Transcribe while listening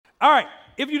All right,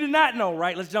 if you did not know,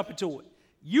 right, let's jump into it.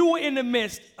 You were in the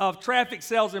midst of Traffic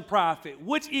Sales and Profit,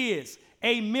 which is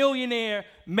a millionaire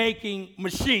making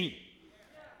machine.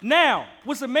 Now,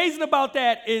 what's amazing about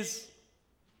that is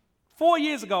 4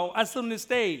 years ago, I stood on this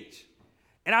stage,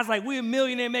 and I was like, we're a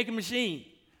millionaire making machine.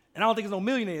 And I don't think there's no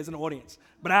millionaires in the audience,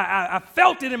 but I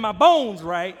felt it in my bones,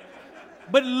 right?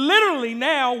 But literally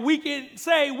now we can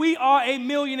say we are a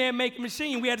millionaire making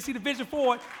machine. We had to see the vision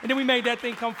for it, and then we made that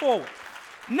thing come forward.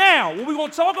 Now, what we're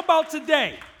going to talk about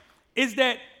today is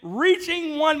that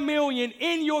reaching 1 million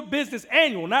in your business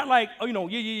annual, not like, oh,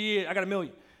 yeah, I got $1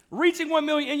 million. Reaching 1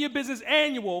 million in your business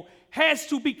annual has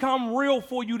to become real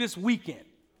for you this weekend.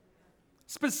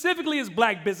 Specifically as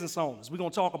black business owners, we're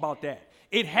going to talk about that.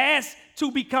 It has to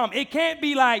become. It can't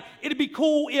be like, it'd be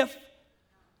cool if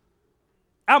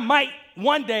I might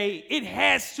one day. It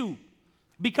has to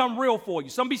become real for you.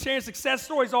 So I'm be sharing success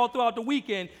stories all throughout the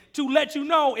weekend to let you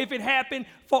know if it happened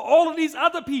for all of these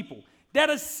other people that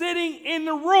are sitting in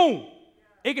the room.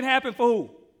 It can happen for who?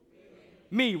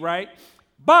 Me, right?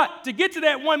 But to get to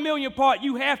that 1 million part,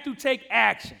 you have to take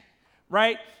action,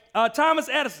 right? Thomas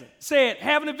Edison said,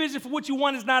 having a vision for what you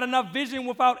want is not enough. Vision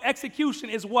without execution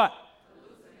is what?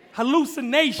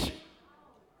 Hallucination.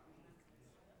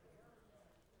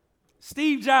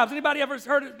 Steve Jobs. Anybody ever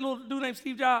heard of a little dude named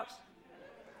Steve Jobs?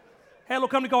 Had a little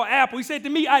company called Apple. He said to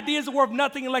me, ideas are worth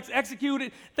nothing unless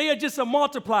executed. They are just a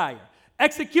multiplier.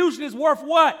 Execution is worth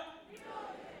what?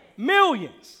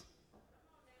 Millions.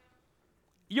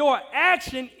 Your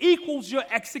action equals your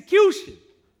execution.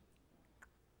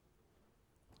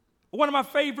 One of my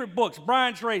favorite books,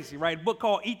 Brian Tracy, right? A book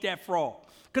called Eat That Frog.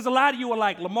 Because a lot of you are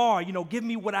like, Lamar, give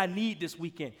me what I need this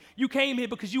weekend. You came here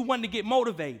because you wanted to get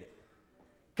motivated.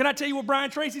 Can I tell you what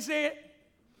Brian Tracy said?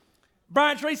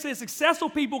 Brian Tracy said successful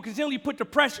people continually put the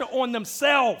pressure on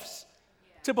themselves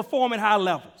to perform at high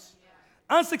levels.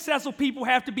 Unsuccessful people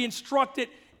have to be instructed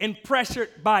and pressured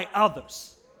by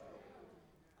others.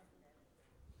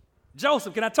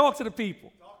 Joseph, can I talk to the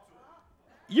people?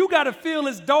 You got to feel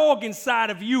this dog inside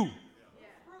of you.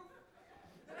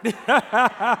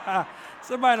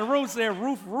 Somebody in the room said,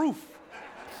 roof.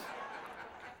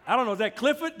 I don't know, is that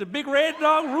Clifford, the big red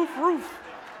dog? Roof.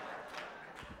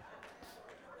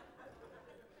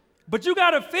 But you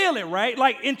got to feel it, right?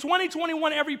 Like in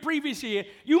 2021, every previous year,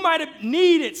 you might have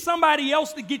needed somebody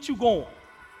else to get you going.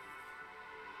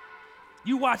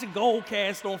 You watching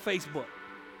Goldcast on Facebook,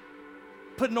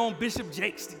 putting on Bishop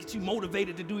Jakes to get you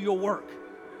motivated to do your work.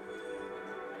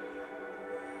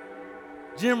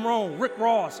 Jim Rohn, Rick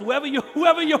Ross, whoever you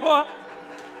are,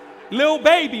 Lil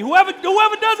Baby, whoever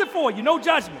does it for you, no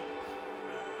judgment.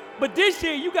 But this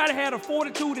year, you got to have the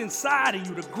fortitude inside of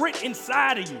you, the grit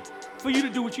inside of you, for you to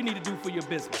do what you need to do for your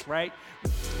business, right?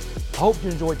 I hope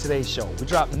you enjoyed today's show. We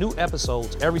drop new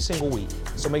episodes every single week,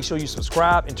 so make sure you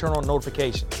subscribe and turn on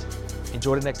notifications.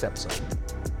 Enjoy the next episode.